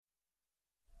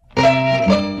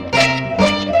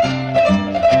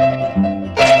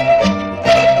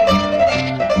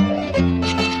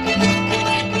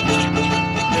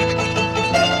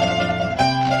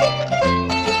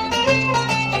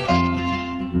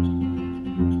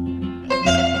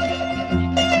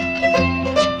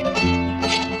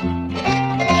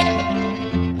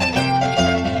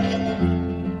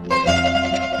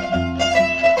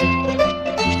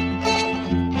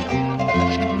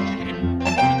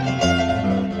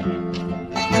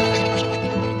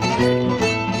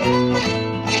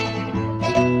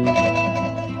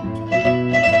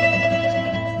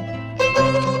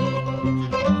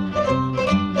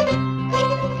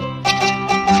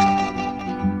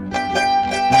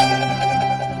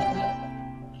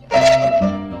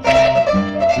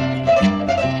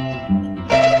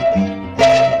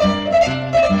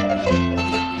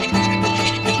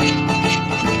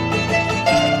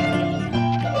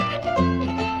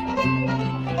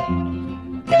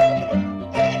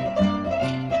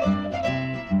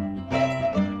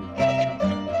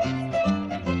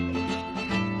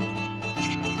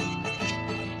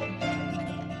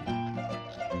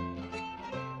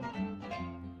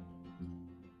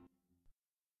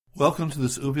Welcome to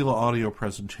this Uvula audio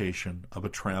presentation of A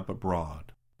Tramp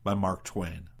Abroad by Mark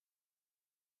Twain.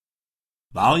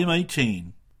 Volume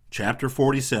 18, Chapter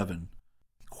 47,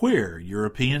 Queer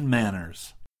European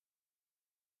Manners.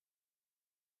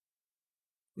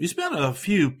 We spent a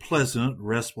few pleasant,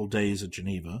 restful days at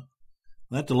Geneva,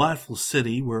 that delightful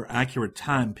city where accurate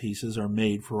timepieces are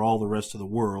made for all the rest of the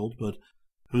world, but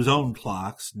whose own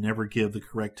clocks never give the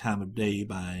correct time of day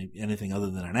by anything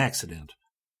other than an accident.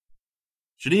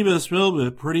 Geneva is filled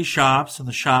with pretty shops, and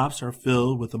the shops are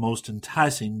filled with the most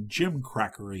enticing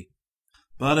gimcrackery.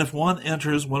 But if one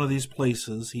enters one of these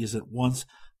places, he is at once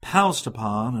pounced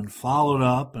upon and followed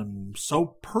up and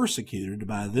so persecuted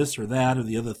by this or that or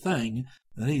the other thing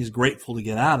that he is grateful to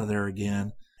get out of there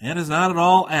again, and is not at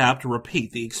all apt to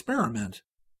repeat the experiment.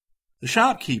 The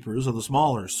shopkeepers of the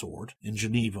smaller sort in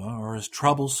Geneva are as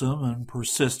troublesome and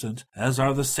persistent as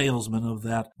are the salesmen of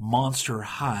that monster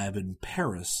hive in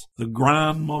Paris, the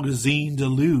Grand Magasin du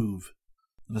Louvre,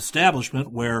 an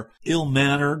establishment where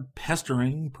ill-mannered,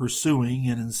 pestering, pursuing,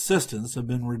 and insistence have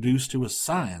been reduced to a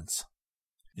science.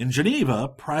 In Geneva,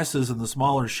 prices in the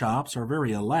smaller shops are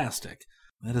very elastic.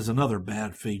 That is another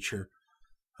bad feature.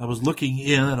 I was looking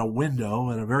in at a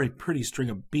window at a very pretty string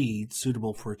of beads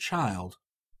suitable for a child.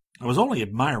 I was only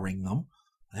admiring them.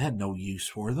 I had no use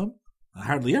for them. I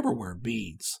hardly ever wear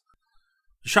beads.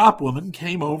 The shopwoman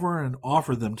came over and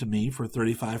offered them to me for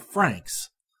 35 francs.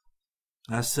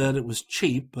 I said it was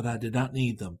cheap, but I did not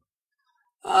need them.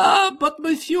 "Ah, but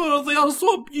monsieur, they are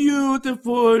so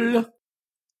beautiful."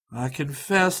 I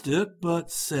confessed it,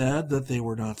 but said that they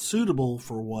were not suitable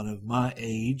for one of my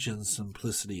age and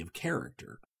simplicity of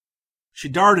character. She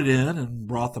darted in and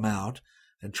brought them out,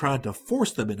 and tried to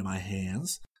force them into my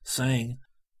hands, saying,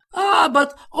 "Ah,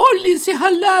 but only see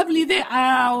how lovely they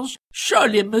are.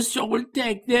 Surely monsieur will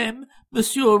take them.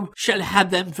 Monsieur shall have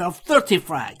them for 30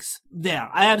 francs. There,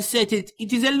 I have said it.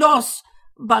 It is a loss,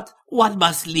 but one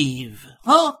must leave,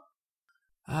 huh?"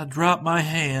 I dropped my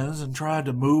hands and tried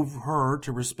to move her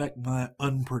to respect my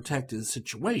unprotected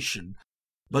situation.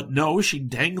 But no, she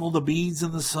dangled the beads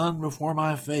in the sun before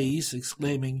my face,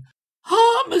 exclaiming,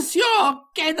 "Ah, monsieur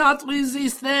cannot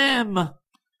resist them."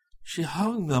 She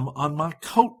hung them on my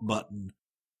coat button,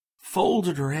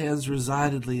 folded her hands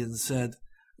resignedly, and said,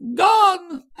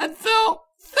 "Gone, and for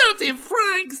 30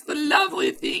 francs, the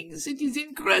lovely things. It is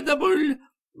incredible,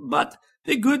 but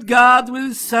the good God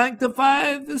will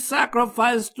sanctify the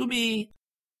sacrifice to me."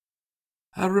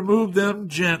 I removed them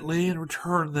gently and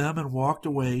returned them and walked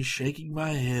away, shaking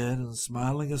my head and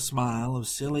smiling a smile of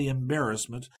silly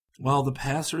embarrassment while the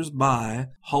passers-by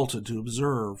halted to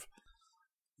observe.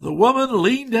 The woman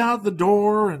leaned out the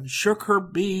door and shook her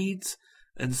beads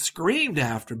and screamed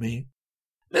after me,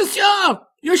 "Monsieur,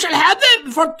 you shall have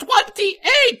them for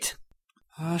 28.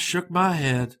 I shook my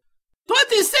head.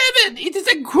 27! It is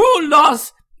a cruel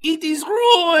loss. It is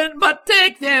ruin, but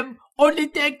take them. Only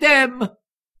take them."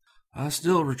 I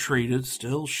still retreated,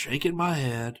 still shaking my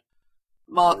head.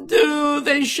 "Mon Dieu,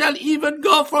 they shall even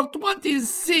go for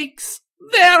 26.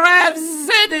 There, I have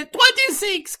said it.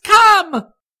 26,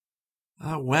 come!"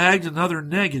 I wagged another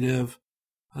negative.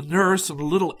 A nurse and a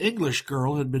little English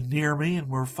girl had been near me and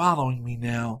were following me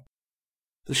now.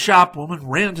 The shopwoman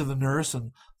ran to the nurse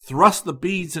and thrust the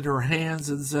beads into her hands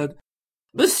and said,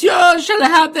 "Monsieur shall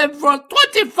have them for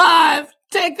 25.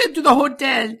 Take them to the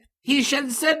hotel. He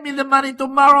shall send me the money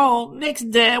tomorrow,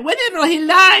 next day, whenever he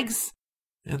likes."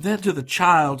 And then to the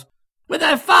child, "When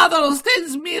thy father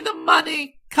sends me the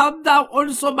money, come thou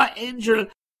also, my angel,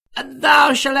 and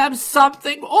thou shalt have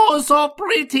something oh so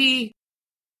pretty."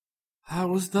 I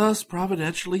was thus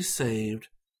providentially saved.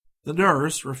 The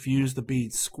nurse refused the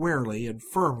beads squarely and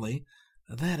firmly,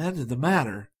 and that ended the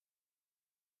matter.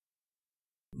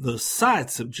 The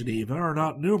sights of Geneva are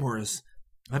not numerous.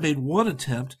 I made one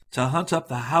attempt to hunt up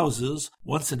the houses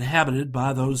once inhabited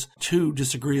by those two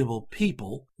disagreeable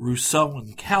people, Rousseau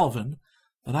and Calvin,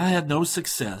 but I had no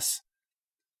success.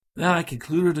 Then I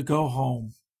concluded to go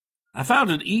home. I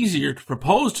found it easier to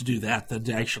propose to do that than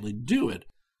to actually do it,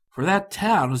 for that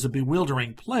town is a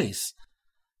bewildering place.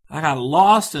 I got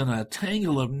lost in a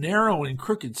tangle of narrow and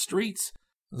crooked streets,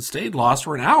 and stayed lost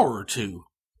for an hour or two.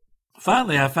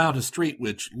 Finally, I found a street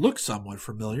which looked somewhat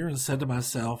familiar, and said to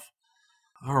myself,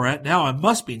 "All right, now I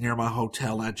must be near my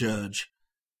hotel, I judge."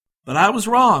 But I was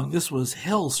wrong. This was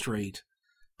Hell Street.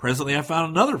 Presently I found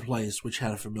another place which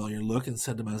had a familiar look, and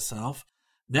said to myself,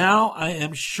 "Now I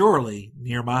am surely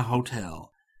near my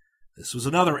hotel." This was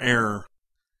another error.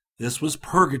 This was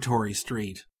Purgatory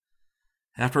Street.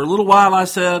 After a little while I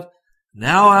said,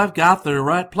 "Now I've got the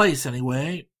right place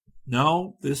anyway.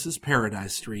 No, this is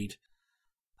Paradise Street.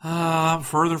 I'm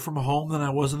further from home than I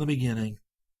was in the beginning."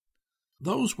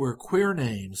 Those were queer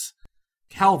names.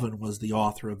 Calvin was the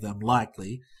author of them,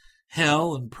 likely.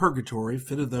 Hell and purgatory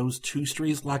fitted those two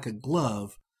streets like a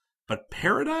glove, but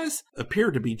paradise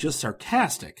appeared to be just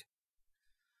sarcastic.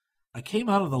 I came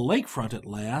out on the lakefront at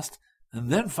last,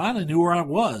 and then finally knew where I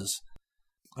was.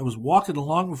 I was walking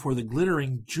along before the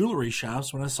glittering jewelry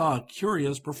shops when I saw a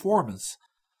curious performance.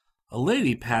 A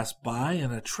lady passed by,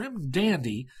 and a trim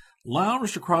dandy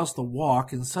lounged across the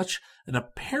walk in such an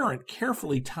apparent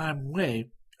carefully timed way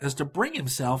as to bring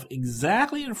himself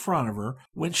exactly in front of her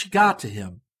when she got to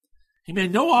him. He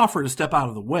made no offer to step out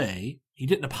of the way. He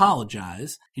didn't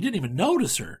apologize. He didn't even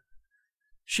notice her.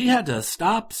 She had to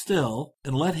stop still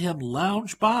and let him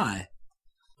lounge by.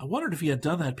 I wondered if he had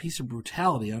done that piece of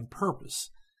brutality on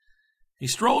purpose. He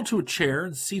strolled to a chair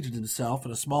and seated himself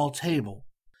at a small table.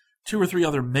 2 or 3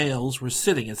 other males were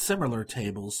sitting at similar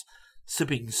tables,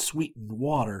 sipping sweetened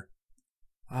water.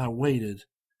 I waited.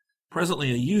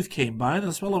 Presently a youth came by, and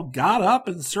this fellow got up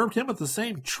and served him with the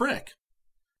same trick.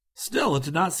 Still, it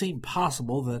did not seem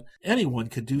possible that anyone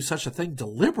could do such a thing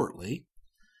deliberately.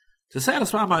 To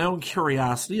satisfy my own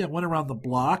curiosity, I went around the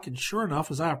block, and sure enough,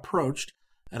 as I approached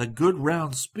at a good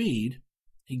round speed,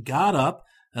 he got up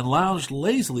and lounged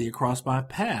lazily across my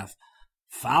path,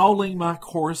 fouling my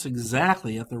course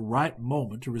exactly at the right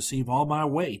moment to receive all my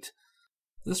weight.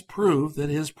 This proved that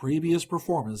his previous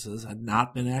performances had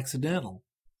not been accidental,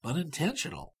 but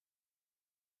intentional.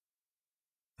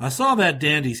 I saw that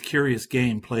dandy's curious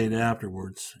game played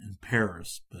afterwards in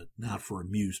Paris, but not for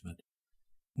amusement,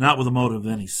 not with a motive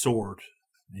of any sort,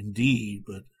 indeed,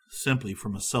 but simply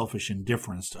from a selfish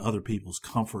indifference to other people's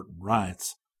comfort and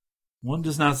rights. One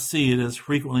does not see it as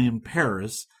frequently in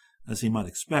Paris as he might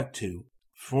expect to,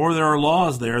 for there are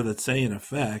laws there that say, in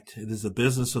effect, it is the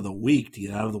business of the weak to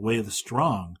get out of the way of the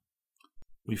strong.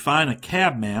 We fine a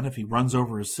cabman if he runs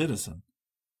over a citizen.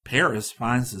 Paris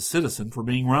fines the citizen for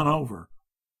being run over.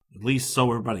 At least so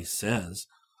everybody says.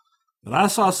 But I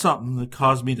saw something that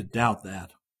caused me to doubt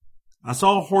that. I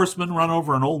saw a horseman run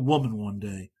over an old woman one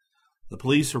day. The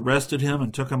police arrested him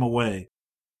and took him away.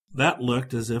 That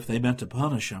looked as if they meant to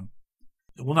punish him.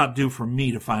 It will not do for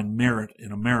me to find merit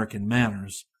in American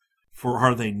manners, for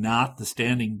are they not the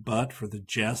standing butt for the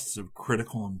jests of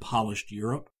critical and polished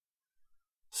Europe?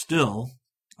 Still,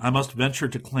 I must venture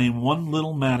to claim one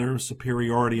little matter of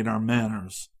superiority in our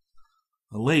manners.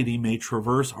 A lady may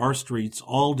traverse our streets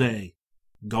all day,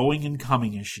 going and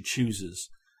coming as she chooses,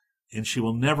 and she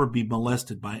will never be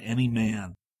molested by any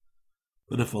man.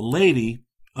 But if a lady,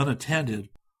 unattended,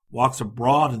 walks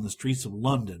abroad in the streets of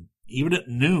London, even at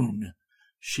noon,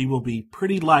 she will be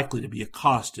pretty likely to be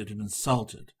accosted and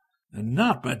insulted, and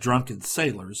not by drunken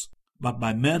sailors, but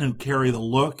by men who carry the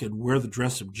look and wear the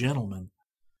dress of gentlemen.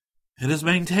 It is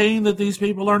maintained that these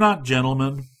people are not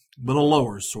gentlemen, but a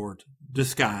lower sort,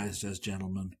 disguised as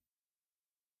gentlemen.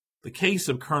 The case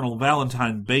of Colonel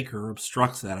Valentine Baker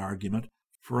obstructs that argument,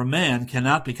 for a man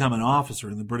cannot become an officer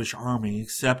in the British Army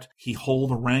except he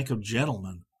hold the rank of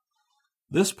gentleman.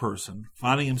 This person,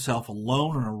 finding himself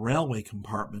alone in a railway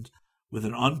compartment with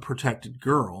an unprotected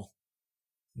girl,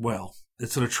 well,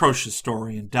 it's an atrocious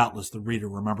story, and doubtless the reader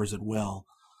remembers it well.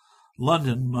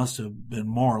 London must have been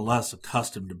more or less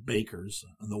accustomed to bakers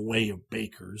and the way of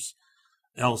bakers,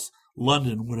 else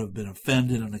London would have been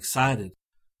offended and excited.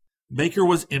 Baker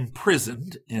was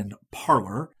imprisoned in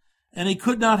parlor, and he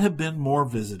could not have been more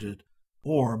visited,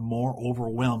 or more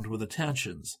overwhelmed with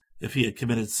attentions, if he had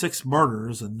committed 6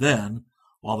 murders and then,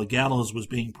 while the gallows was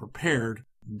being prepared,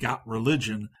 got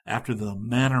religion after the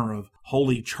manner of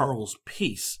holy Charles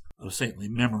Peace of saintly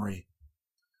memory.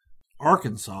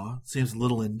 Arkansas seems a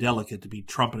little indelicate to be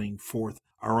trumpeting forth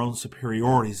our own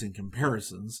superiorities in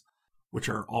comparisons, which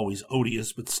are always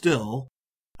odious, but still,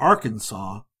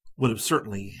 Arkansas would have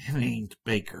certainly hanged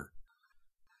Baker.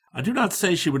 I do not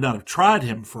say she would not have tried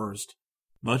him first,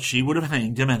 but she would have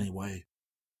hanged him anyway.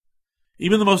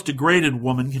 Even the most degraded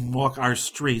woman can walk our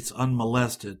streets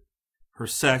unmolested, her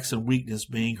sex and weakness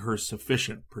being her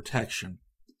sufficient protection.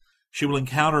 She will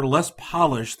encounter less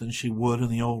polish than she would in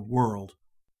the old world,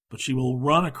 but she will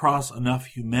run across enough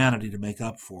humanity to make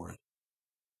up for it.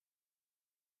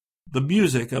 The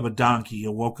music of a donkey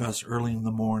awoke us early in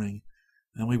the morning,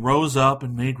 and we rose up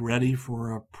and made ready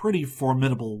for a pretty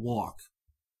formidable walk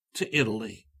to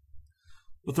Italy.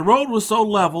 But the road was so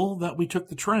level that we took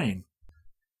the train.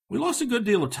 We lost a good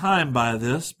deal of time by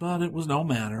this, but it was no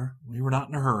matter. We were not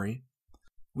in a hurry.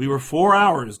 We were 4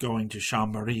 hours going to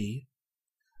Chambéry.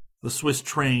 The Swiss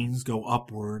trains go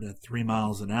upward at 3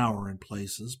 miles an hour in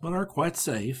places, but are quite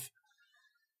safe.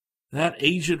 That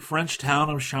aged French town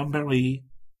of Chambéry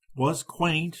was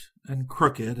quaint and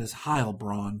crooked as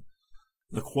Heilbronn,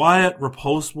 The quiet,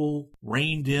 reposeful,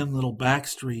 reined-in little back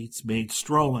streets made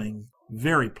strolling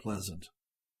very pleasant,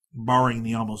 barring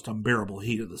the almost unbearable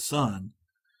heat of the sun.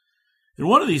 In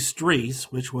one of these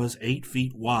streets, which was 8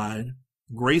 feet wide,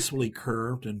 gracefully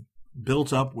curved and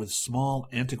built up with small,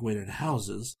 antiquated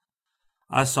houses,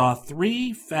 I saw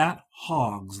 3 fat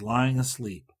hogs lying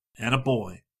asleep, and a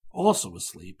boy, also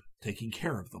asleep, taking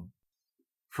care of them.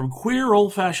 From queer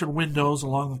old-fashioned windows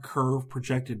along the curve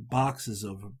projected boxes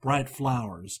of bright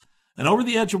flowers, and over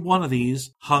the edge of one of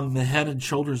these hung the head and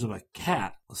shoulders of a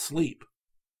cat asleep.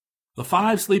 The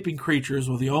 5 sleeping creatures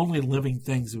were the only living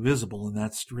things visible in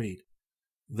that street.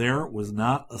 There was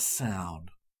not a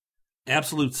sound.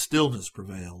 Absolute stillness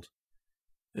prevailed.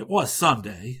 It was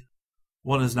Sunday.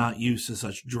 One is not used to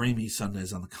such dreamy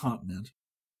Sundays on the continent.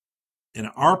 In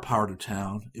our part of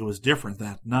town, it was different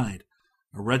that night.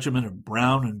 A regiment of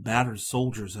brown and battered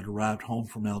soldiers had arrived home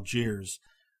from Algiers,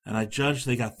 and I judged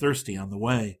they got thirsty on the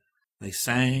way. They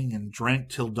sang and drank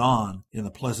till dawn in the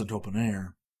pleasant open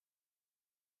air.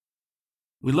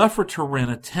 We left for Turin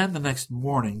at 10 the next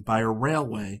morning by a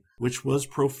railway which was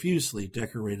profusely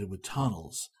decorated with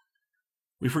tunnels.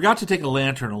 We forgot to take a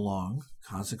lantern along.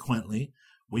 Consequently,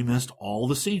 we missed all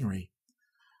the scenery.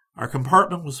 Our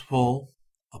compartment was full.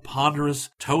 A ponderous,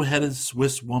 tow-headed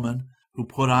Swiss woman who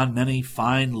put on many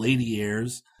fine lady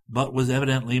airs, but was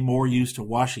evidently more used to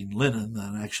washing linen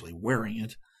than actually wearing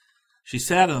it. She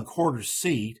sat in the quarter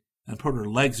seat and put her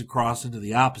legs across into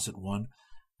the opposite one,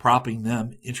 propping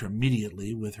them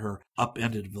intermediately with her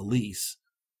up-ended valise.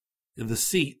 In the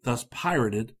seat thus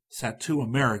pirated sat 2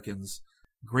 Americans,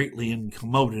 greatly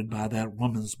incommoded by that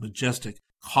woman's majestic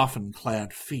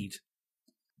coffin-clad feet.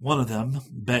 One of them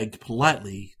begged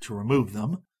politely to remove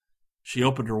them. She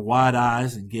opened her wide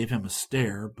eyes and gave him a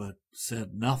stare, but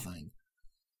said nothing.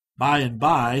 By and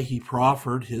by he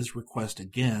proffered his request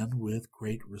again with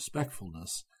great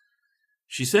respectfulness.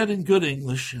 She said in good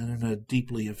English and in a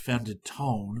deeply offended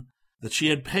tone that she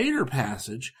had paid her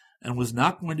passage and was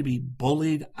not going to be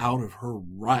bullied out of her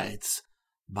rights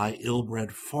by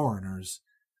ill-bred foreigners,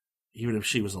 even if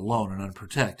she was alone and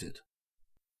unprotected.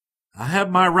 "I have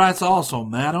my rights also,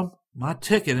 madam. My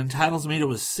ticket entitles me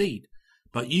to a seat,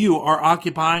 but you are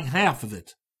occupying half of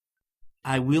it."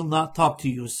 "I will not talk to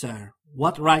you, sir.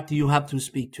 What right do you have to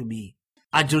speak to me?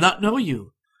 I do not know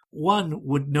you. One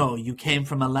would know you came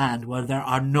from a land where there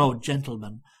are no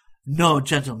gentlemen. No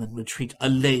gentleman would treat a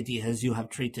lady as you have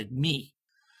treated me."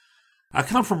 "I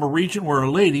come from a region where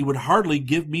a lady would hardly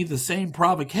give me the same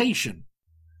provocation."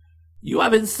 "You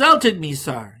have insulted me,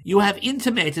 sir. You have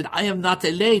intimated I am not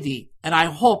a lady, and I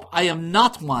hope I am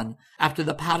not one after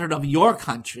the pattern of your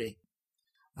country."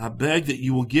 "I beg that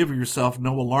you will give yourself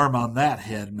no alarm on that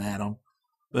head, madam,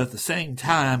 but at the same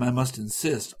time I must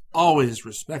insist, always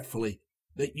respectfully,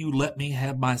 that you let me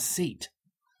have my seat."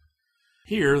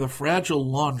 Here the fragile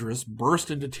laundress burst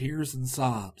into tears and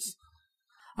sobs.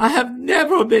 "I have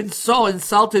never been so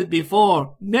insulted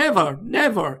before. Never,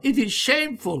 never. It is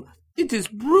shameful. It is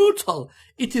brutal.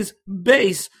 It is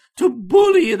base to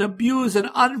bully and abuse an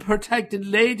unprotected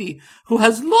lady who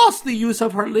has lost the use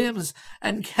of her limbs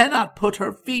and cannot put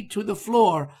her feet to the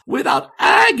floor without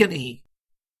agony."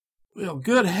 "Well,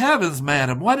 good heavens,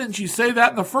 madam, why didn't you say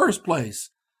that in the first place?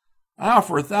 I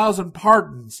offer 1,000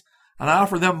 pardons, and I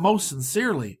offer them most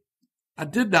sincerely. I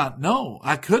did not know,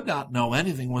 I could not know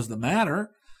anything was the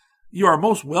matter. You are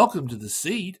most welcome to the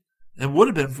seat, and would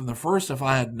have been from the first if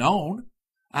I had known.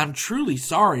 I'm truly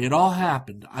sorry it all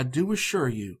happened, I do assure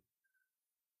you."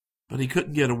 But he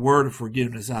couldn't get a word of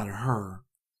forgiveness out of her.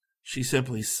 She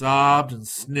simply sobbed and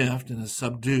sniffed in a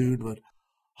subdued but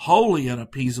wholly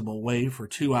unappeasable way for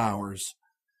 2 hours,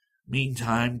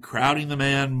 meantime crowding the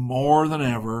man more than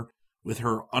ever with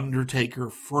her undertaker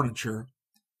furniture,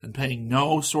 and paying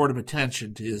no sort of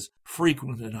attention to his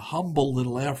frequent and humble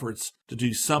little efforts to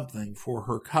do something for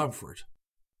her comfort.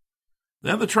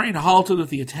 Then the train halted at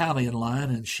the Italian line,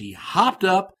 and she hopped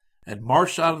up and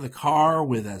marched out of the car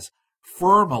with as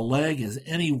firm a leg as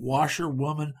any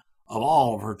washerwoman of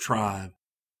all of her tribe.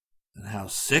 And how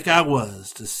sick I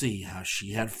was to see how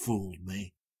she had fooled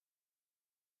me.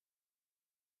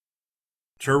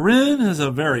 Turin is a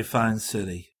very fine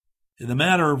city. In the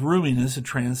matter of roominess, it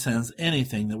transcends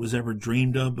anything that was ever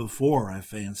dreamed of before, I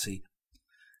fancy.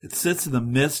 It sits in the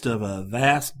midst of a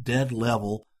vast dead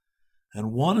level,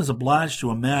 and one is obliged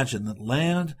to imagine that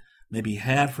land may be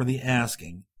had for the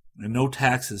asking, and no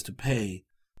taxes to pay,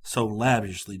 so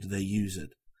lavishly do they use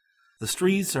it. The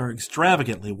streets are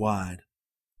extravagantly wide.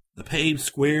 The paved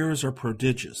squares are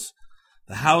prodigious,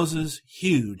 the houses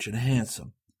huge and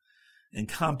handsome, and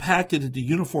compacted into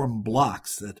uniform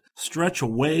blocks that stretch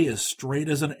away as straight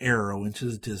as an arrow into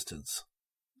the distance.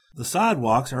 The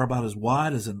sidewalks are about as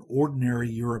wide as an ordinary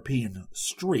European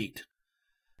street,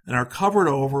 and are covered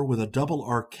over with a double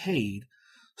arcade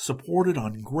supported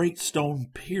on great stone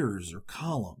piers or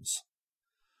columns.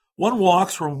 One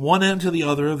walks from one end to the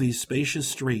other of these spacious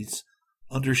streets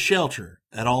under shelter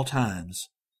at all times,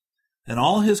 and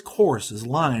all his course is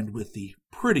lined with the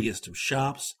prettiest of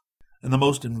shops and the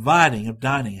most inviting of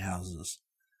dining houses.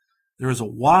 There is a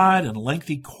wide and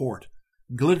lengthy court,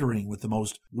 glittering with the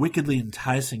most wickedly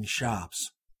enticing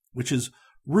shops, which is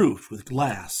roofed with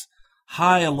glass,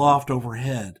 high aloft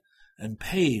overhead, and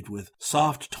paved with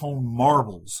soft-toned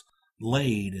marbles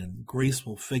laid in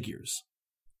graceful figures.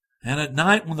 And at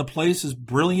night, when the place is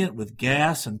brilliant with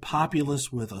gas and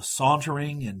populous with a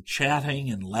sauntering and chatting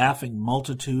and laughing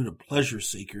multitude of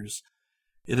pleasure-seekers,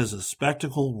 it is a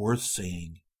spectacle worth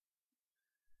seeing.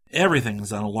 Everything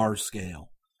is on a large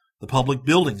scale. The public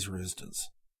buildings, for instance,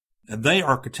 and they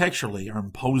architecturally are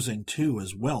imposing too,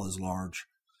 as well as large.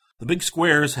 The big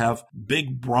squares have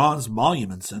big bronze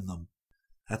monuments in them.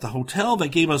 At the hotel they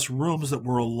gave us rooms that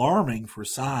were alarming for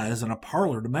size and a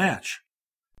parlor to match.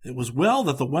 It was well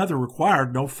that the weather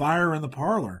required no fire in the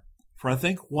parlor, for I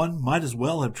think one might as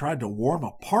well have tried to warm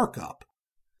a park up.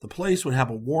 The place would have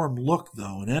a warm look,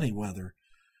 though, in any weather,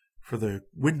 for the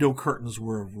window curtains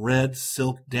were of red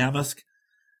silk damask,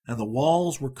 and the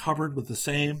walls were covered with the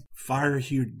same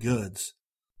fire-hued goods.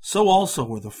 So also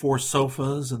were the 4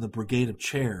 sofas and the brigade of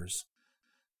chairs.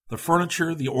 The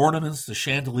furniture, the ornaments, the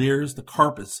chandeliers, the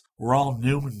carpets were all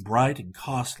new and bright and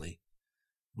costly.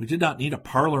 We did not need a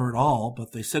parlor at all,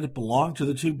 but they said it belonged to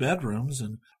the 2 bedrooms,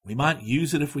 and we might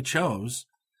use it if we chose.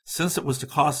 Since it was to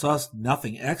cost us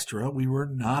nothing extra, we were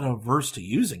not averse to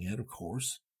using it, of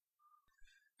course.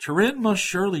 Turin must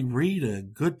surely read a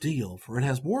good deal, for it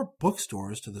has more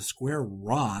bookstores to the square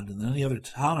rod than any other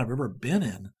town I've ever been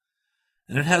in,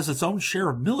 and it has its own share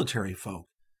of military folk.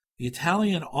 The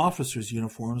Italian officers'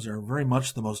 uniforms are very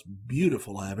much the most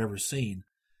beautiful I have ever seen,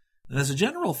 and as a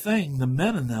general thing, the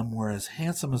men in them were as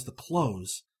handsome as the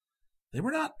clothes. They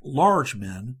were not large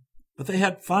men, but they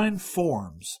had fine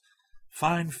forms,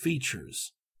 fine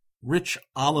features, rich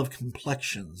olive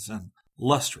complexions, and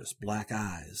lustrous black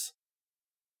eyes.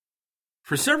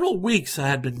 For several weeks I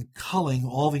had been culling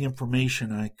all the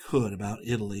information I could about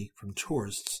Italy from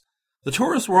tourists. The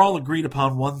tourists were all agreed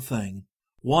upon one thing.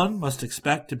 One must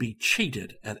expect to be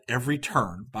cheated at every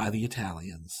turn by the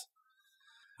Italians.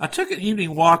 I took an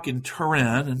evening walk in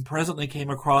Turin and presently came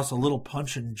across a little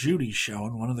Punch and Judy show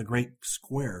in one of the great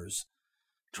squares.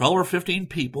 12 or 15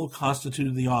 people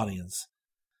constituted the audience.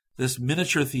 This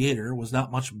miniature theater was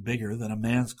not much bigger than a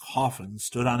man's coffin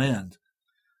stood on end.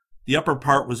 The upper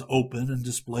part was open and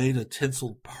displayed a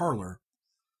tinseled parlor.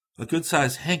 A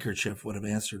good-sized handkerchief would have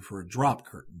answered for a drop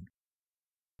curtain.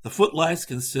 The footlights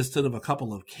consisted of a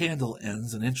couple of candle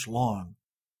ends an inch long.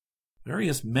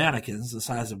 Various mannequins the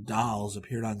size of dolls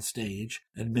appeared on stage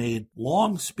and made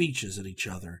long speeches at each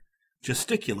other,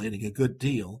 gesticulating a good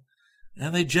deal,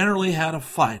 and they generally had a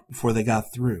fight before they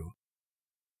got through.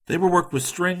 They were worked with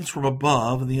strings from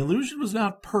above, and the illusion was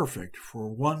not perfect, for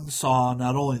one saw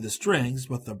not only the strings,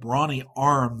 but the brawny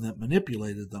arm that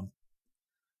manipulated them.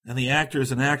 And the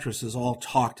actors and actresses all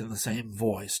talked in the same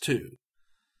voice, too.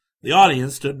 The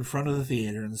audience stood in front of the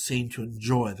theater and seemed to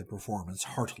enjoy the performance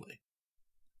heartily.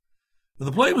 When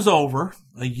the play was over,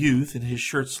 a youth in his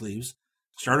shirt-sleeves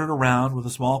started around with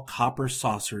a small copper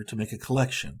saucer to make a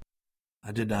collection.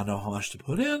 I did not know how much to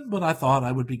put in, but I thought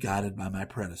I would be guided by my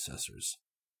predecessors.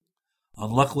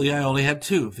 Unluckily, I only had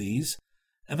 2 of these,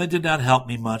 and they did not help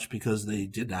me much because they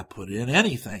did not put in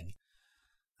anything.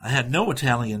 I had no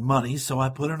Italian money, so I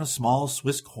put in a small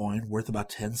Swiss coin worth about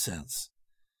 10 cents.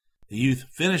 The youth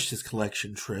finished his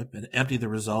collection trip and emptied the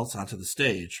results onto the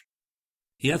stage.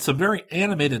 He had some very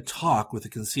animated talk with the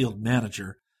concealed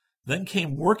manager, then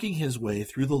came working his way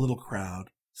through the little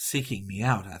crowd, seeking me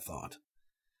out, I thought.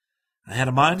 I had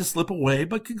a mind to slip away,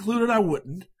 but concluded I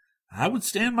wouldn't. I would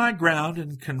stand my ground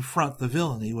and confront the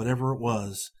villainy, whatever it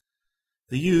was.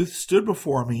 The youth stood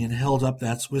before me and held up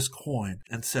that Swiss coin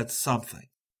and said something.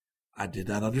 I did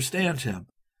not understand him,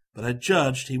 but I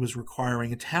judged he was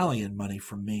requiring Italian money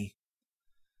from me.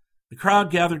 The crowd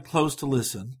gathered close to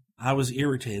listen. I was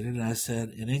irritated, and I said,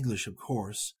 in English, of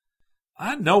course,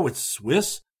 "I know it's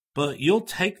Swiss, but you'll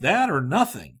take that or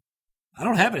nothing. I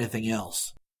don't have anything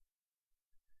else."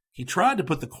 He tried to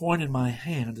put the coin in my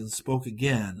hand and spoke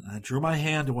again. I drew my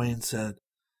hand away and said,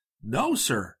 "No,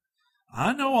 sir.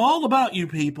 I know all about you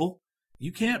people.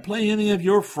 You can't play any of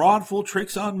your fraudful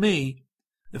tricks on me.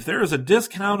 If there is a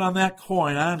discount on that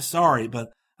coin, I'm sorry,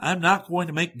 but I'm not going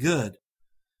to make good.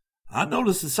 I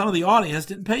noticed that some of the audience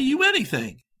didn't pay you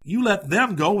anything. You let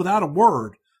them go without a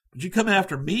word. But you come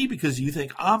after me because you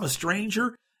think I'm a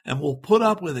stranger and will put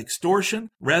up with extortion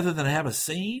rather than have a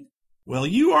scene? Well,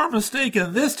 you are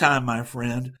mistaken this time, my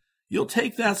friend. You'll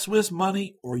take that Swiss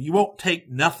money or you won't take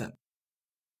nothing.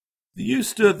 The youth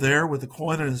stood there with the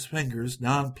coin in his fingers,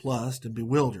 nonplussed and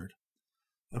bewildered.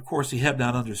 Of course, he had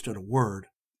not understood a word.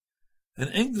 An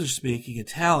English-speaking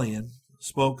Italian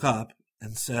spoke up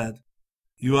and said,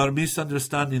 "You are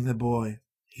misunderstanding the boy.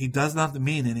 He does not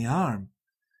mean any harm.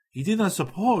 He did not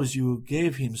suppose you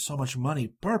gave him so much money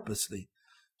purposely,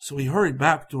 so he hurried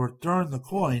back to return the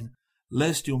coin,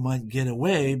 lest you might get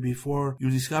away before you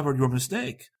discovered your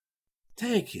mistake.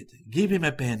 Take it, give him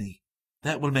a penny.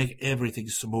 That will make everything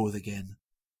smooth again."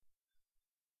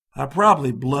 I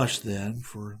probably blushed then,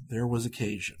 for there was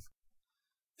occasion.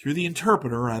 Through the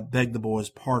interpreter I begged the boy's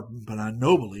pardon, but I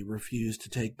nobly refused to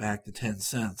take back the 10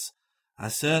 cents. I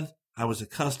said I was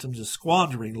accustomed to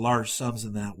squandering large sums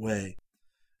in that way.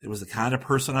 It was the kind of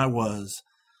person I was.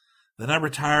 Then I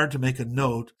retired to make a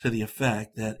note to the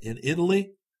effect that in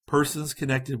Italy, persons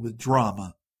connected with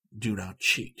drama do not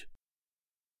cheat.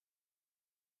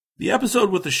 The episode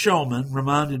with the showman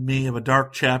reminded me of a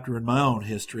dark chapter in my own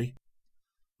history.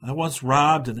 I once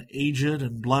robbed an aged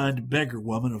and blind beggar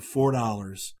woman of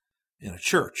 $4 in a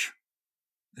church.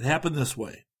 It happened this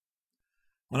way.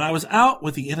 When I was out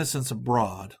with the Innocents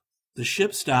Abroad, the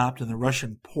ship stopped in the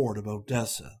Russian port of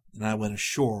Odessa, and I went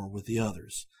ashore with the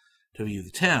others to view the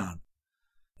town.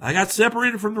 I got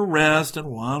separated from the rest and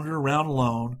wandered around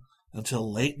alone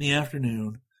until late in the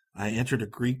afternoon I entered a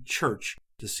Greek church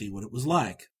to see what it was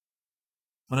like.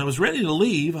 When I was ready to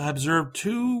leave, I observed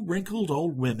 2 wrinkled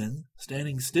old women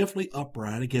standing stiffly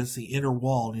upright against the inner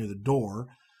wall near the door,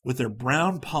 with their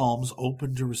brown palms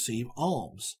open to receive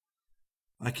alms.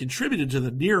 I contributed to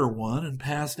the nearer one and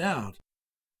passed out.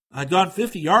 I had gone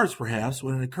 50 yards perhaps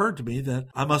when it occurred to me that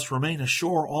I must remain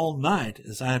ashore all night,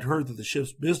 as I had heard that the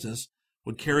ship's business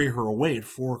would carry her away at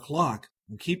 4 o'clock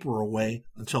and keep her away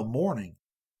until morning.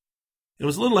 It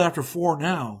was a little after 4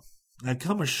 now. I had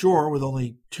come ashore with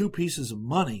only 2 pieces of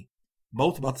money,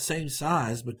 both about the same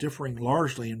size but differing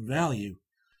largely in value.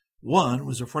 One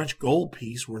was a French gold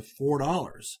piece worth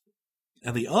 $4,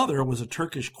 and the other was a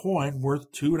Turkish coin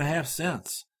worth 2.5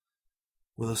 cents.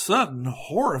 With a sudden,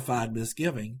 horrified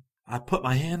misgiving, I put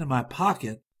my hand in my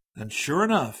pocket, and sure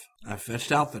enough, I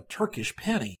fetched out the Turkish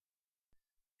penny.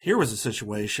 Here was a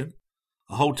situation.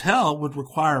 A hotel would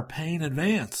require paying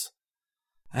advance.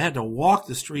 I had to walk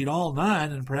the street all night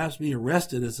and perhaps be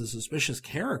arrested as a suspicious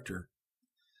character.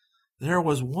 There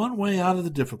was one way out of the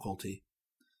difficulty.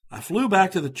 I flew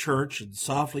back to the church and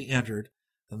softly entered,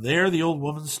 and there the old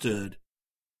woman stood,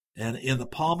 and in the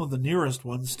palm of the nearest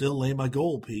one still lay my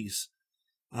gold piece.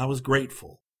 I was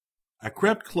grateful. I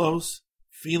crept close,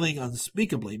 feeling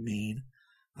unspeakably mean.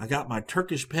 I got my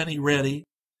Turkish penny ready,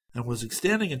 and was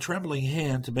extending a trembling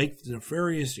hand to make the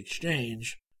nefarious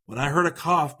exchange, when I heard a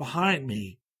cough behind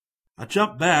me. I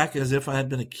jumped back as if I had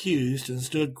been accused and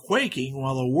stood quaking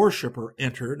while a worshipper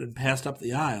entered and passed up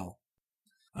the aisle.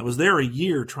 I was there a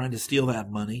year trying to steal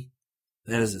that money.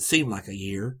 That is, it seemed like a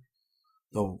year,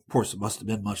 though of course it must have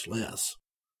been much less.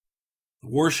 The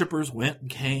worshippers went and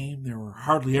came. There were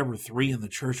hardly ever 3 in the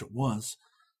church at once,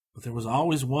 but there was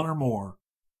always 1 or more.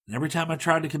 And every time I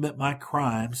tried to commit my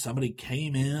crime, somebody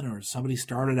came in or somebody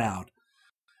started out.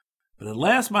 But at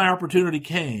last my opportunity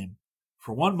came.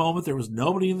 For one moment there was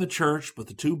nobody in the church but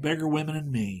the 2 beggar women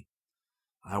and me.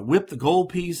 I whipped the gold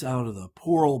piece out of the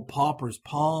poor old pauper's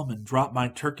palm and dropped my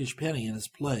Turkish penny in its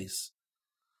place.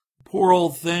 The poor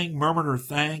old thing murmured her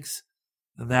thanks,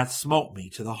 and that smote me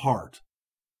to the heart.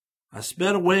 I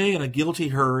sped away in a guilty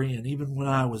hurry, and even when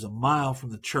I was a mile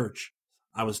from the church,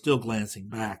 I was still glancing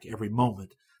back every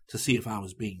moment to see if I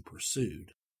was being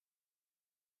pursued.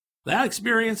 That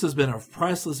experience has been of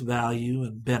priceless value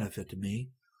and benefit to me.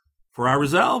 For I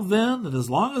resolved then that as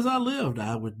long as I lived,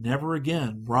 I would never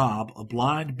again rob a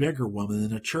blind beggar woman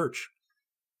in a church,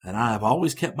 and I have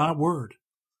always kept my word.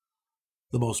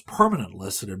 The most permanent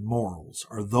lesson in morals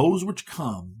are those which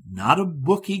come not of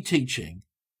booky teaching,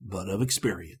 but of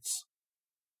experience.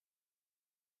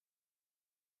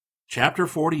 Chapter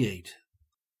 48.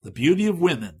 The Beauty of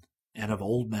Women and of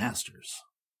Old Masters.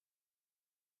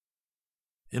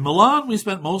 In Milan, we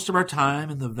spent most of our time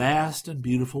in the vast and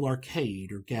beautiful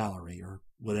arcade or gallery, or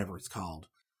whatever it's called.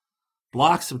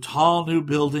 Blocks of tall new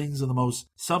buildings of the most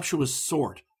sumptuous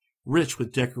sort, rich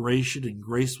with decoration and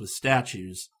graced with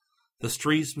statues. The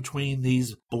streets between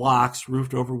these blocks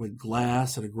roofed over with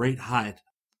glass at a great height.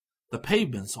 The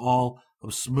pavements all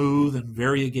of smooth and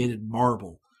variegated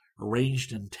marble,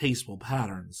 arranged in tasteful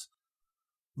patterns.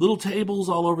 Little tables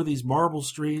all over these marble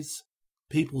streets,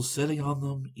 people sitting on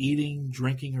them, eating,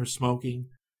 drinking, or smoking,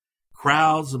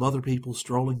 crowds of other people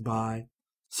strolling by.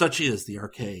 Such is the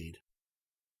arcade.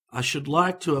 I should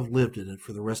like to have lived in it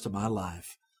for the rest of my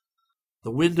life.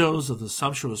 The windows of the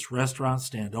sumptuous restaurant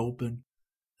stand open,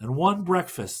 and one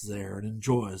breakfasts there and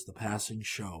enjoys the passing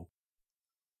show.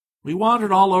 We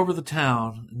wandered all over the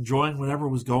town, enjoying whatever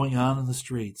was going on in the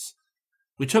streets.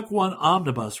 We took one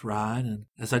omnibus ride, and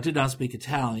as I did not speak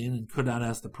Italian and could not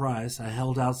ask the price, I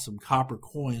held out some copper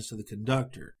coins to the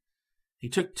conductor. He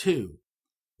took 2.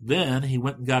 Then he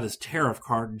went and got his tariff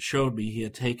card and showed me he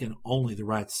had taken only the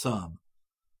right sum.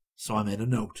 So I made a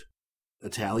note.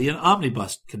 Italian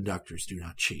omnibus conductors do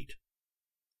not cheat.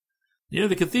 Near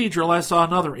the cathedral I saw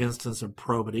another instance of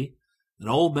probity. An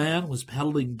old man was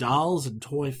peddling dolls and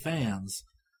toy fans.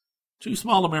 2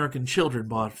 small American children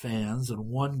bought fans, and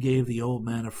one gave the old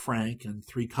man a franc and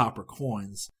 3 copper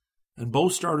coins, and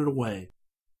both started away.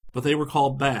 But they were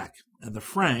called back, and the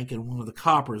franc and one of the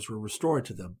coppers were restored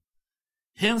to them.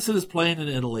 Hence it is plain in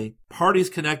Italy, parties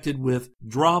connected with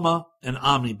drama and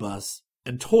omnibus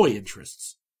and toy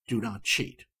interests do not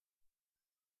cheat.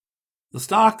 The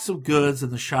stocks of goods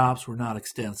in the shops were not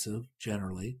extensive,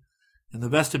 generally. In the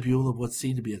vestibule of what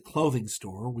seemed to be a clothing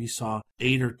store, we saw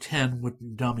 8 or 10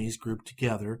 wooden dummies grouped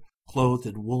together, clothed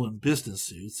in woolen business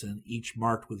suits, and each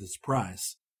marked with its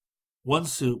price. One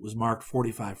suit was marked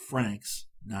 45 francs,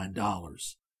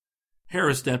 $9.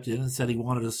 Harris stepped in and said he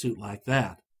wanted a suit like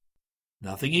that.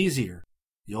 Nothing easier.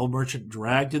 The old merchant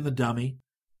dragged in the dummy,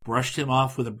 brushed him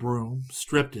off with a broom,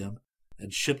 stripped him,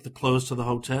 and shipped the clothes to the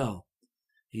hotel.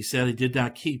 He said he did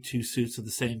not keep 2 suits of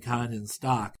the same kind in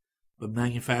stock, but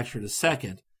manufactured a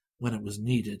second when it was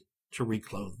needed to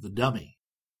reclothe the dummy.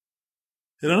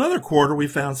 In another quarter we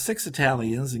found 6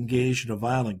 Italians engaged in a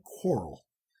violent quarrel.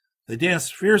 They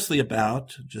danced fiercely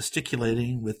about,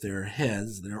 gesticulating with their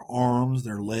heads, their arms,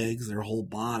 their legs, their whole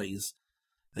bodies.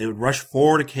 They would rush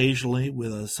forward occasionally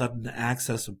with a sudden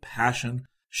access of passion,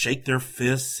 shake their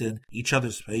fists in each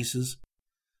other's faces.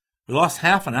 We lost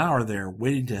half an hour there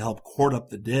waiting to help court up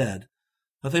the dead,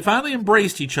 but they finally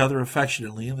embraced each other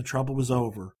affectionately and the trouble was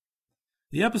over.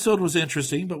 The episode was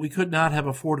interesting, but we could not have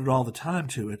afforded all the time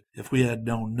to it if we had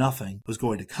known nothing was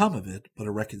going to come of it but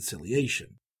a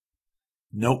reconciliation.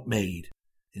 Note made.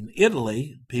 In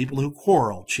Italy, people who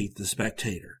quarrel cheat the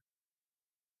spectator.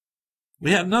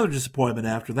 We had another disappointment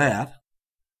after that.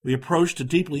 We approached a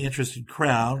deeply interested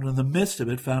crowd, and in the midst of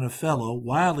it found a fellow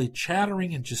wildly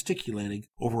chattering and gesticulating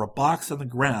over a box on the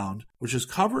ground which was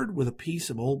covered with a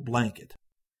piece of old blanket.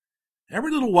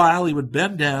 Every little while he would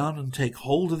bend down and take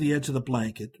hold of the edge of the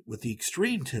blanket with the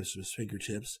extreme tips of his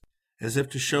fingertips, as if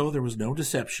to show there was no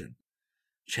deception,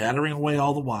 chattering away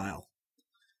all the while.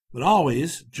 But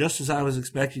always, just as I was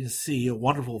expecting to see a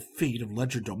wonderful feat of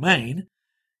legerdemain,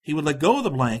 he would let go of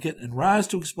the blanket and rise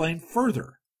to explain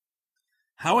further.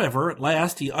 However, at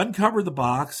last he uncovered the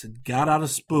box and got out a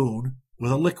spoon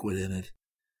with a liquid in it,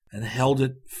 and held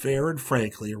it fair and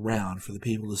frankly around for the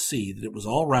people to see that it was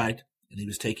all right and he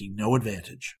was taking no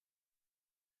advantage.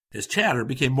 His chatter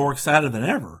became more excited than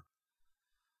ever.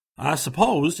 I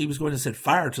supposed he was going to set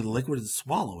fire to the liquid and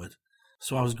swallow it,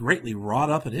 so I was greatly wrought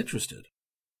up and interested.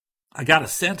 I got a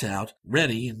cent out,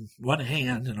 ready in one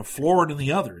hand and a florin in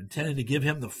the other, intending to give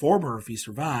him the former if he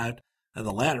survived and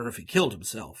the latter if he killed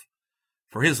himself.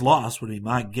 For his loss would be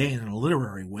my gain in a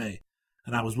literary way,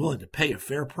 and I was willing to pay a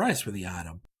fair price for the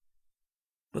item.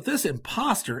 But this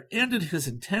impostor ended his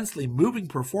intensely moving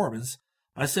performance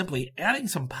by simply adding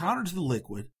some powder to the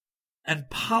liquid and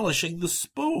polishing the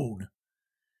spoon.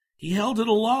 He held it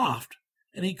aloft,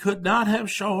 and he could not have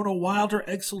shown a wilder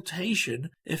exultation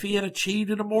if he had achieved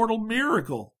an immortal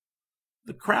miracle.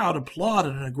 The crowd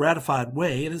applauded in a gratified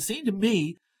way, and it seemed to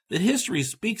me that history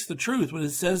speaks the truth when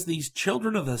it says these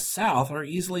children of the South are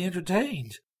easily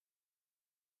entertained.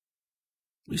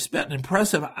 We spent an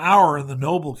impressive hour in the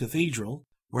noble cathedral,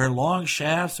 where long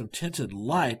shafts of tinted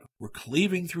light were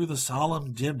cleaving through the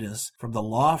solemn dimness from the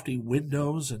lofty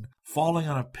windows and falling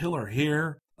on a pillar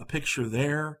here, a picture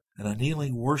there, and a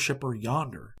kneeling worshipper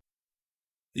yonder.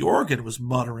 The organ was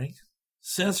muttering,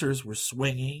 censers were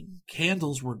swinging,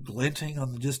 candles were glinting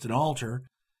on the distant altar,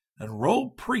 and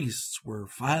robed priests were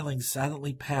filing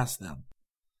silently past them.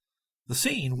 The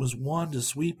scene was one to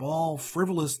sweep all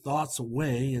frivolous thoughts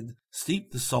away and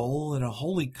steep the soul in a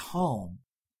holy calm.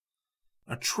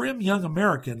 A trim young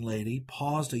American lady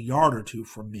paused a yard or two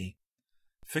from me,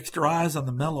 fixed her eyes on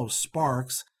the mellow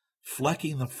sparks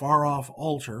flecking the far-off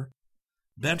altar,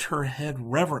 bent her head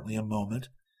reverently a moment,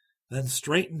 then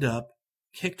straightened up,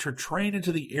 kicked her train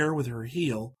into the air with her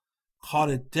heel, caught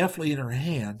it deftly in her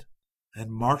hand,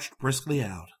 and marched briskly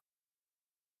out.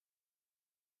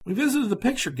 We visited the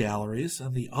picture galleries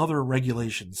and the other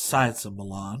regulation sites of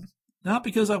Milan, not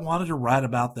because I wanted to write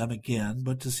about them again,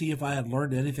 but to see if I had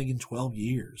learned anything in 12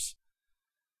 years.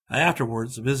 I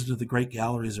afterwards visited the great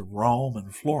galleries of Rome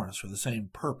and Florence for the same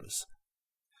purpose.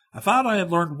 I found I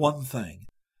had learned one thing.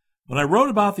 When I wrote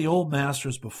about the old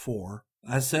masters before,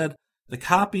 I said the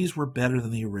copies were better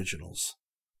than the originals.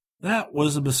 That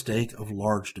was a mistake of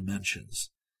large dimensions.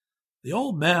 The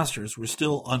old masters were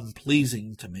still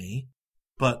unpleasing to me,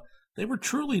 but they were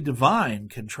truly divine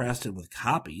contrasted with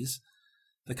copies.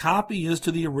 The copy is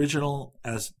to the original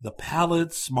as the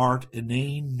pallid, smart,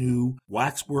 inane, new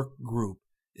waxwork group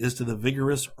is to the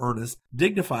vigorous, earnest,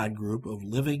 dignified group of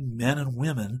living men and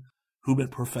women whom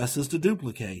it professes to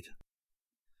duplicate.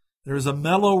 There is a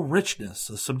mellow richness,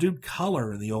 a subdued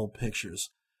color in the old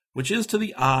pictures, which is to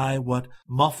the eye what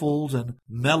muffled and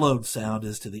mellowed sound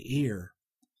is to the ear.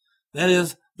 That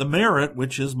is the merit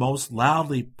which is most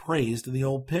loudly praised in the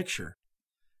old picture,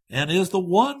 and is the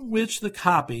one which the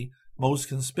copy most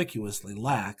conspicuously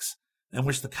lacks, and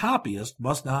which the copyist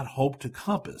must not hope to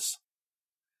compass.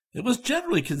 It was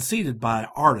generally conceded by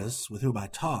artists with whom I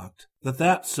talked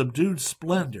that subdued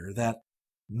splendor, that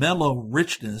mellow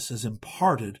richness is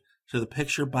imparted to the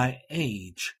picture by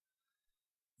age.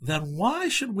 Then why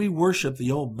should we worship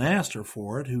the old master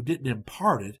for it who didn't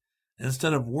impart it,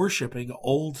 instead of worshipping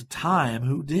old time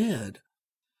who did?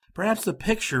 Perhaps the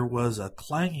picture was a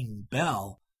clanging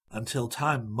bell until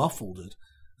time muffled it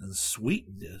and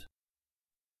sweetened it.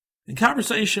 In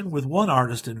conversation with one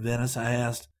artist in Venice, I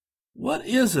asked, "What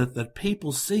is it that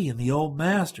people see in the old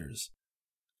masters?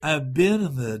 I have been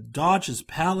in the Doge's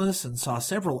palace and saw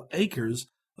several acres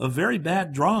of very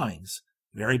bad drawings,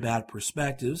 very bad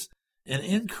perspectives, and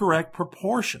incorrect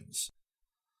proportions.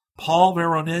 Paul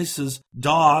Veronese's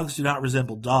dogs do not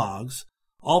resemble dogs.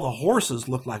 All the horses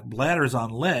look like bladders on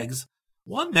legs.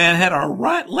 One man had a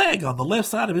right leg on the left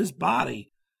side of his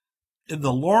body. In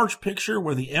the large picture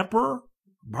where the emperor,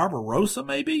 Barbarossa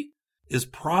maybe, is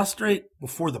prostrate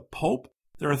before the Pope,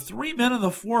 there are 3 men in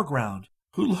the foreground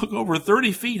who look over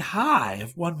 30 feet high,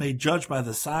 if one may judge by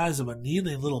the size of a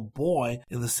kneeling little boy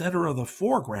in the center of the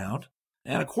foreground.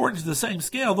 And according to the same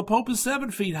scale, the Pope is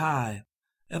 7 feet high,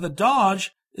 and the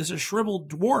Doge is a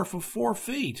shriveled dwarf of 4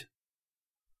 feet.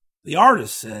 The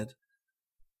artist said,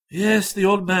 "Yes, the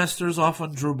old masters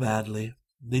often drew badly.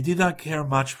 They did not care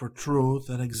much for truth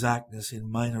and exactness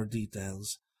in minor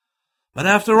details. But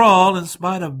after all, in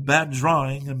spite of bad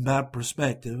drawing and bad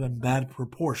perspective and bad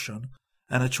proportion,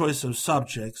 and a choice of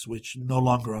subjects which no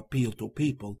longer appeal to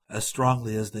people as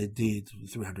strongly as they did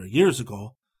 300 years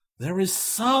ago, there is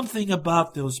something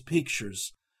about those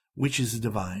pictures which is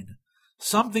divine,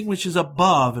 something which is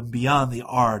above and beyond the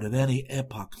art of any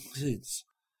epoch since,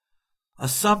 a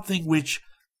something which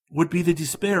would be the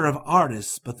despair of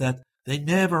artists, but that they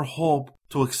never hope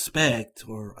to expect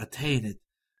or attain it,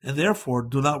 and therefore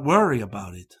do not worry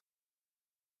about it."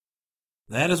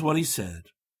 That is what he said,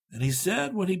 and he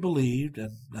said what he believed,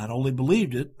 and not only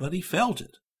believed it, but he felt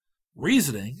it.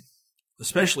 Reasoning,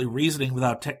 especially reasoning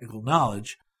without technical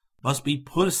knowledge, must be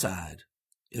put aside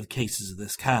in cases of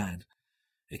this kind.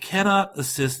 It cannot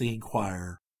assist the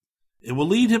inquirer. It will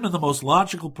lead him in the most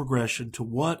logical progression to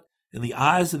what, in the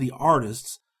eyes of the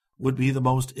artists, would be the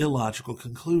most illogical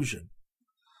conclusion.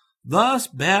 Thus,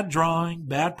 bad drawing,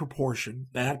 bad proportion,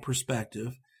 bad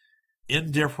perspective,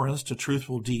 indifference to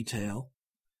truthful detail,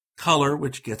 color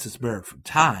which gets its merit from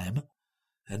time,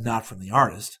 and not from the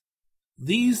artist,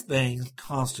 these things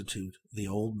constitute the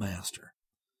old master.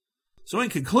 So in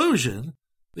conclusion,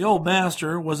 the old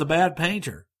master was a bad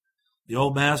painter. The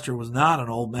old master was not an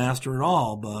old master at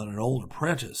all, but an old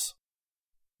apprentice.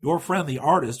 Your friend the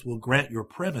artist will grant your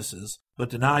premises, but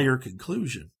deny your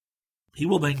conclusion. He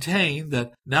will maintain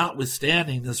that,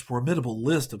 notwithstanding this formidable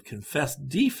list of confessed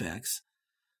defects,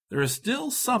 there is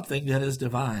still something that is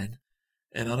divine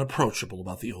and unapproachable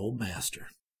about the old master,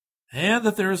 and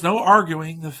that there is no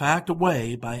arguing the fact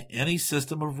away by any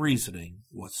system of reasoning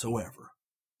whatsoever.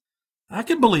 I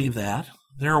can believe that.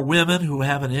 There are women who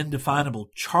have an indefinable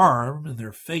charm in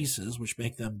their faces which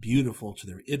make them beautiful to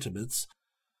their intimates,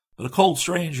 but a cold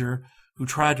stranger who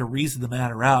tried to reason the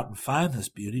matter out and find this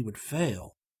beauty would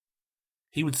fail.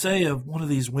 He would say of one of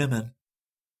these women,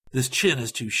 "This chin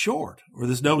is too short," or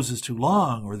 "This nose is too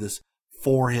long," or "This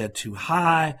forehead too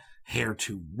high, hair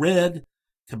too red,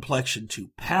 complexion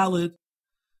too pallid."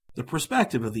 The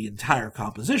perspective of the entire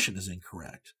composition is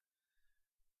incorrect,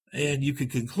 and you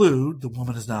could conclude the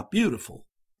woman is not beautiful.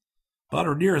 But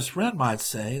her nearest friend might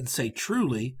say, and say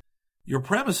truly, "Your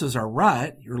premises are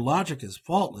right, your logic is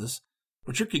faultless,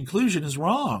 but your conclusion is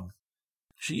wrong.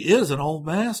 She is an old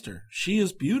master. She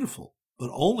is beautiful, but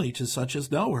only to such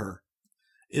as know her.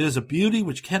 It is a beauty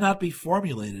which cannot be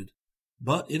formulated,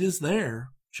 but it is there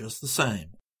just the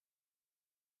same.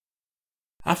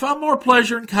 I found more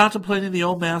pleasure in contemplating the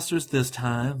old masters this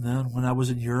time than when I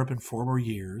was in Europe in former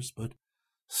years, but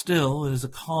still it is a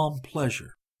calm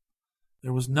pleasure.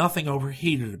 There was nothing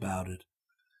overheated about it.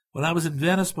 When I was in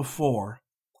Venice before,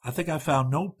 I think I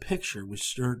found no picture which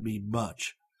stirred me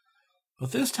much.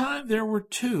 But this time there were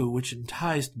two which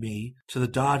enticed me to the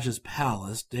Doge's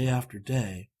palace day after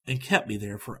day, and kept me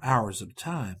there for hours at a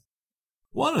time.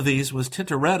 One of these was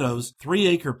Tintoretto's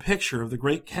 3-acre picture of the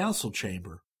great council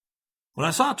chamber. When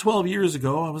I saw it 12 years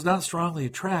ago, I was not strongly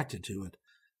attracted to it.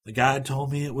 The guide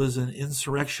told me it was an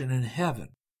insurrection in heaven,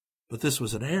 but this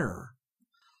was an error.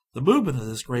 The movement of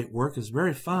this great work is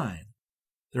very fine.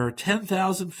 There are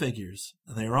 10,000 figures,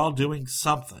 and they are all doing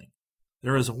something.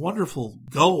 There is a wonderful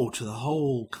go to the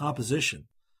whole composition.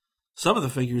 Some of the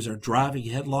figures are driving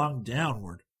headlong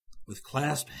downward, with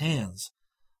clasped hands.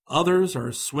 Others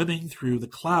are swimming through the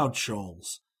cloud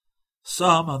shoals,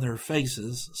 some on their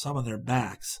faces, some on their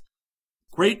backs.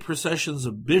 Great processions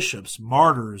of bishops,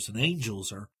 martyrs, and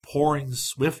angels are pouring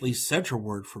swiftly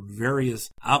centralward from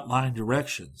various outlying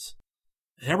directions.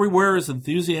 Everywhere is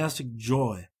enthusiastic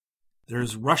joy. There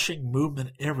is rushing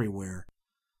movement everywhere.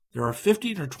 There are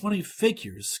 15 or 20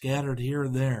 figures scattered here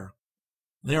and there.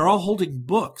 They are all holding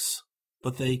books,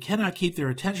 but they cannot keep their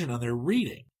attention on their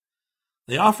reading.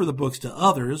 They offer the books to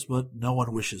others, but no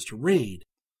one wishes to read.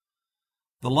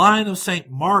 The Lion of St.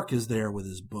 Mark is there with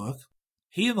his book.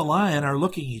 He and the lion are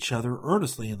looking each other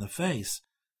earnestly in the face,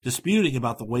 disputing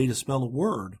about the way to spell a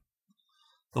word.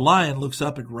 The lion looks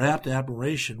up in rapt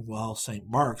admiration while St.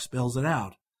 Mark spells it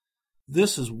out.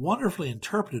 This is wonderfully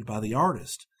interpreted by the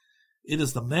artist. It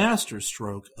is the master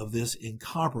stroke of this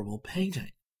incomparable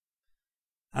painting.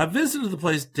 I visited the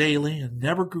place daily and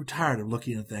never grew tired of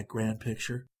looking at that grand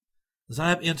picture. As I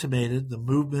have intimated, the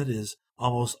movement is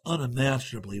almost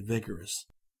unimaginably vigorous.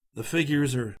 The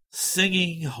figures are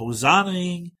singing,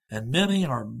 hosannaing, and many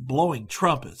are blowing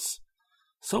trumpets.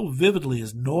 So vividly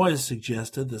is noise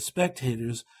suggested that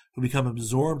spectators who become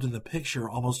absorbed in the picture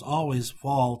almost always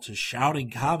fall to shouting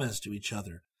comments to each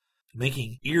other,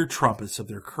 making ear trumpets of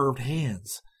their curved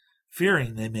hands,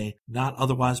 fearing they may not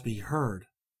otherwise be heard.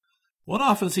 One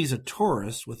often sees a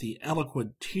tourist, with the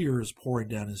eloquent tears pouring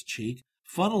down his cheek,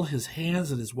 funnel his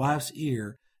hands in his wife's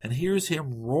ear, and hears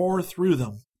him roar through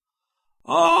them,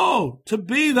 "Oh, to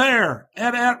be there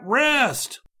and at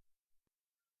rest!"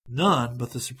 None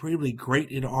but the supremely great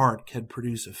in art can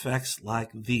produce effects like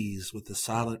these with the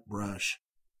silent brush.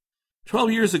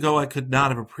 12 years ago I could not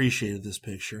have appreciated this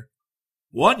picture.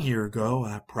 1 year ago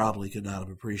I probably could not have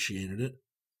appreciated it.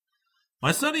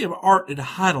 My study of art in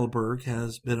Heidelberg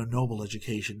has been a noble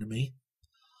education to me.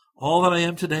 All that I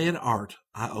am today in art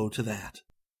I owe to that.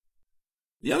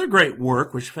 The other great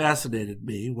work which fascinated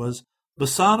me was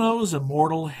Bassano's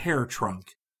immortal hair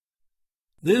trunk.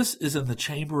 This is in the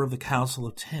chamber of the Council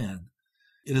of Ten.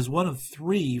 It is one of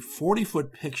 3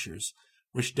 40-foot pictures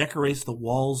which decorates the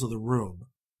walls of the room.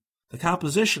 The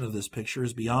composition of this picture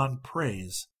is beyond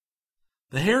praise.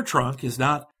 The hair trunk is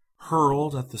not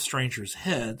hurled at the stranger's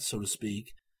head, so to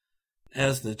speak,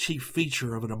 as the chief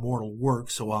feature of an immortal work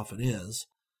so often is.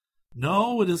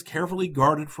 No, it is carefully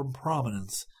guarded from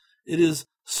prominence. It is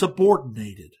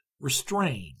subordinated,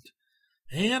 restrained,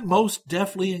 and most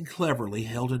deftly and cleverly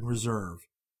held in reserve.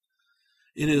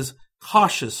 It is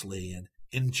cautiously and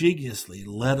ingeniously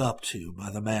led up to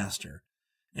by the master,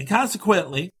 and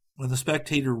consequently, when the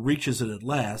spectator reaches it at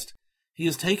last, he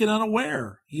is taken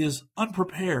unaware, he is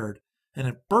unprepared, and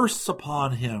it bursts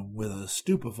upon him with a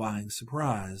stupefying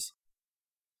surprise.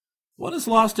 One is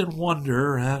lost in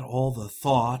wonder at all the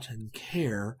thought and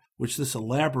care which this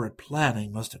elaborate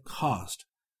planning must have cost.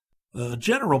 A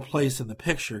general place in the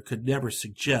picture could never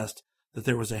suggest that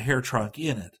there was a hair trunk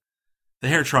in it. The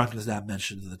hair trunk is not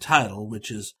mentioned in the title, which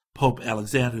is Pope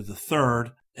Alexander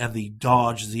III and the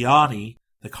Doge Ziani,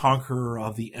 the conqueror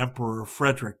of the Emperor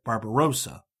Frederick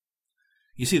Barbarossa.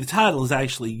 You see, the title is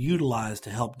actually utilized to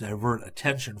help divert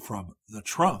attention from the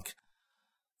trunk.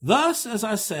 Thus, as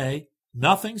I say,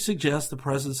 nothing suggests the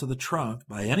presence of the trunk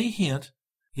by any hint,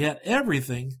 yet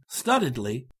everything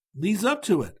studiedly leads up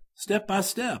to it, step by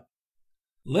step.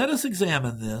 Let us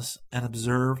examine this and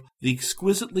observe the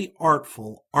exquisitely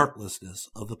artful artlessness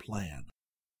of the plan.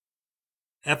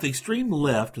 At the extreme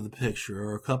left of the picture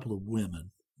are a couple of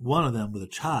women, one of them with a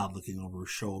child looking over her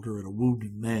shoulder and a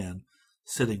wounded man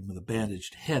sitting with a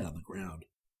bandaged head on the ground.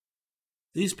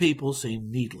 These people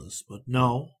seem needless, but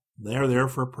no, they are there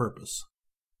for a purpose.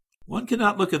 One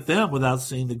cannot look at them without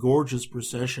seeing the gorgeous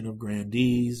procession of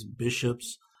grandees,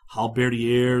 bishops,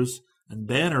 halberdiers, and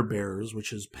banner bearers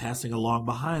which is passing along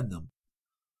behind them.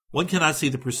 One cannot see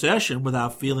the procession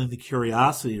without feeling the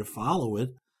curiosity to follow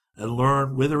it and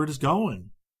learn whither it is going.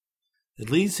 It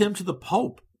leads him to the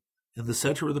Pope in the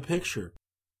center of the picture,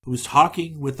 who is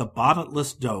talking with the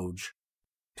bonnetless Doge,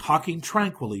 talking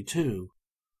tranquilly, too,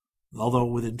 although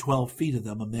within 12 feet of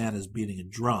them a man is beating a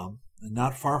drum, and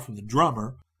not far from the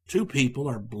drummer 2 people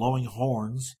are blowing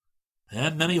horns,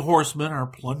 and many horsemen are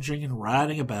plunging and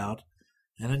riding about,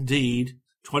 and indeed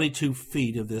 22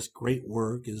 feet of this great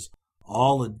work is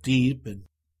all a deep and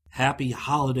happy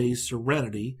holiday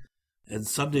serenity and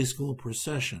Sunday school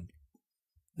procession.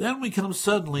 Then we come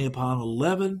suddenly upon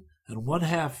 11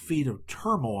 1/2 feet of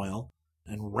turmoil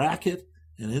and racket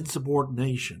and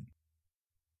insubordination.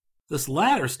 This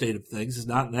latter state of things is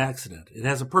not an accident. It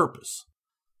has a purpose.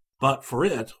 But for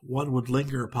it, one would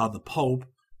linger upon the Pope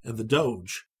and the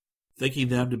Doge, thinking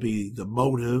them to be the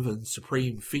motive and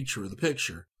supreme feature of the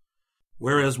picture,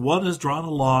 whereas one is drawn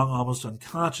along almost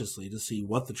unconsciously to see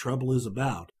what the trouble is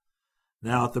about.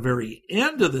 Now, at the very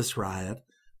end of this riot,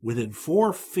 within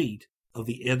 4 feet of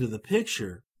the end of the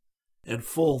picture, and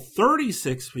full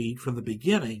 36 feet from the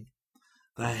beginning,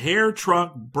 the hair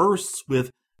trunk bursts with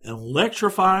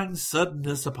electrifying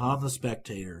suddenness upon the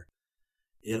spectator,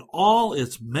 in all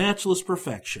its matchless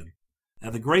perfection,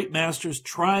 and the great master's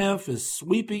triumph is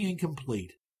sweeping and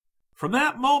complete. From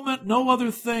that moment, no other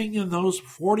thing in those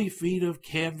 40 feet of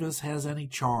canvas has any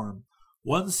charm.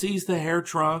 One sees the hair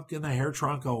trunk and the hair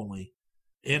trunk only,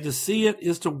 and to see it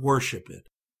is to worship it.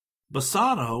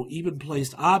 Bassano even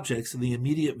placed objects in the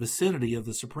immediate vicinity of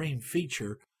the supreme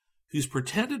feature, whose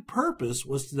pretended purpose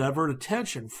was to divert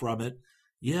attention from it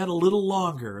yet a little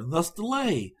longer, and thus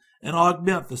delay and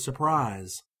augment the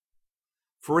surprise.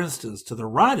 For instance, to the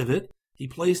right of it, he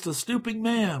placed a stooping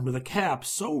man with a cap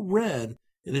so red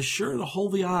it is sure to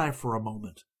hold the eye for a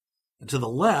moment. And to the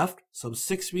left, some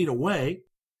 6 feet away,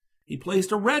 he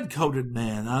placed a red-coated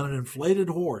man on an inflated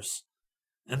horse,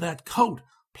 and that coat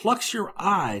plucks your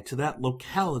eye to that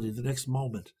locality the next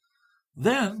moment.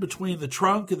 Then, between the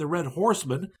trunk and the red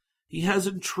horseman, he has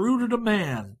intruded a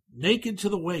man, naked to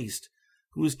the waist,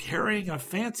 who is carrying a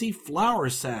fancy flour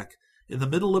sack in the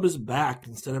middle of his back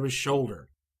instead of his shoulder.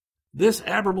 This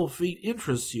admirable feat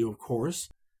interests you, of course,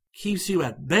 keeps you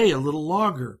at bay a little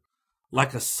longer,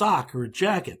 like a sock or a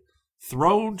jacket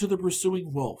thrown to the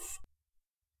pursuing wolf.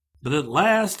 But at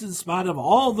last, in spite of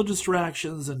all the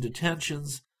distractions and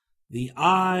detentions, the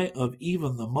eye of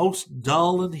even the most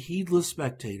dull and heedless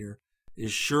spectator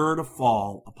is sure to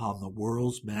fall upon the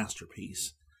world's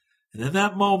masterpiece, and in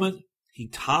that moment he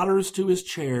totters to his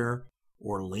chair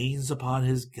or leans upon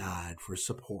his guide for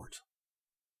support.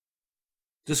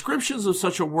 Descriptions of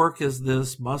such a work as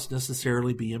this must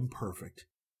necessarily be imperfect,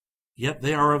 yet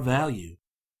they are of value.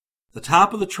 The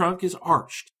top of the trunk is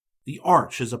arched. The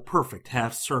arch is a perfect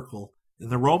half circle in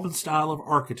the Roman style of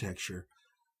architecture,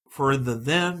 for in the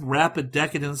then rapid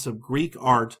decadence of Greek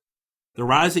art, the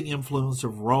rising influence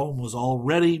of Rome was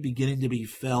already beginning to be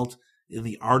felt in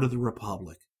the art of the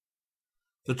Republic.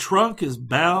 The trunk is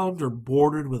bound or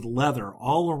bordered with leather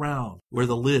all around where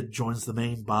the lid joins the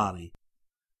main body.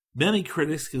 Many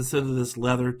critics consider this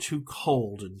leather too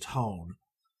cold in tone,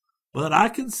 but I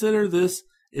consider this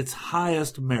its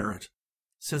highest merit,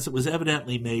 since it was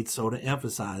evidently made so to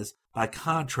emphasize, by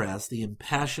contrast, the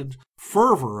impassioned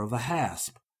fervor of the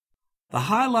hasp. The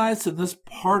highlights in this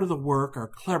part of the work are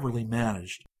cleverly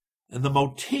managed, and the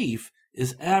motif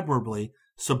is admirably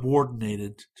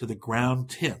subordinated to the ground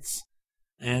tints,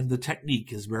 and the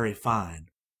technique is very fine.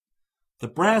 The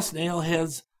brass nail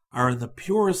heads are in the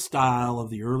purest style of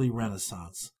the early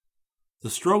Renaissance. The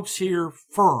strokes here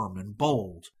firm and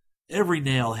bold. Every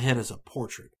nail head is a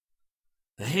portrait.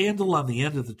 The handle on the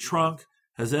end of the trunk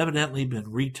has evidently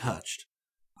been retouched,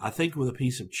 I think with a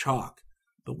piece of chalk,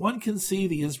 but one can see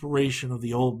the inspiration of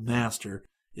the old master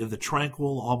in the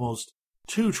tranquil, almost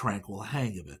too tranquil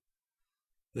hang of it.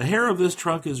 The hair of this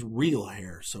trunk is real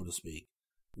hair, so to speak,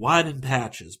 white in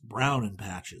patches, brown in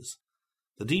patches.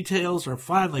 The details are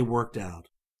finely worked out.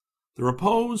 The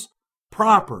repose,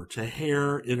 proper to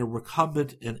hair in a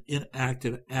recumbent and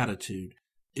inactive attitude,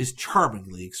 is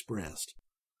charmingly expressed.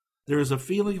 There is a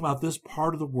feeling about this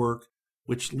part of the work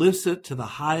which lifts it to the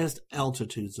highest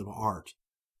altitudes of art.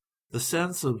 The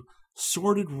sense of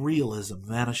sordid realism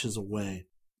vanishes away.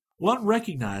 One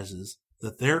recognizes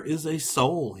that there is a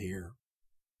soul here.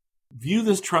 View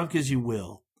this trunk as you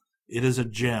will. It is a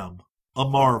gem, a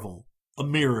marvel, a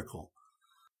miracle.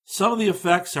 Some of the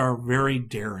effects are very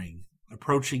daring,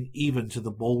 approaching even to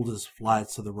the boldest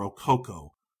flights of the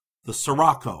Rococo, the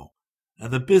Sirocco,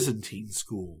 and the Byzantine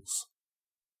schools.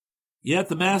 Yet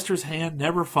the master's hand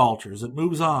never falters. It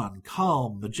moves on,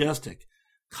 calm, majestic,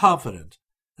 confident,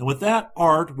 and with that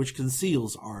art which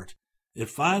conceals art, it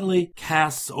finally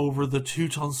casts over the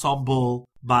tout ensemble,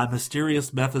 by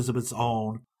mysterious methods of its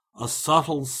own, a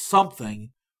subtle something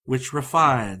which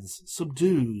refines,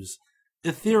 subdues,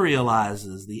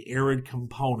 etherealizes the arid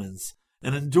components,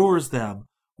 and endures them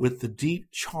with the deep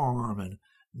charm and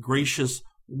gracious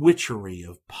witchery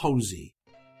of poesy.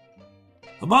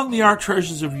 Among the art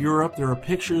treasures of Europe, there are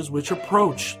pictures which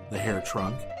approach the hair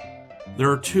trunk.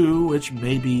 There are two which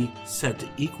may be said to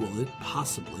equal it,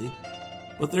 possibly,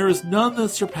 but there is none that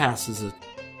surpasses it.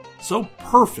 So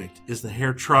perfect is the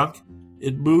hair trunk,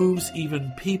 it moves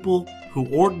even people who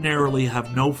ordinarily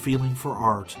have no feeling for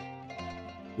art.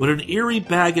 When an Erie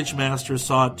baggage master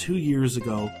saw it 2 years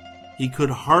ago, he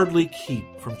could hardly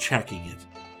keep from checking it.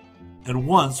 And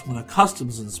once, when a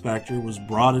customs inspector was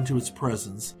brought into its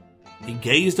presence, he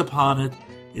gazed upon it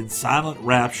in silent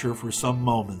rapture for some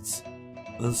moments,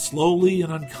 then slowly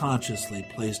and unconsciously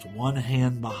placed one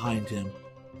hand behind him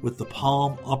with the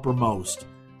palm uppermost,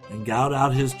 and gouged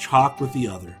out his chalk with the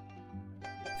other.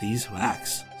 These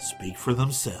facts speak for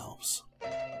themselves.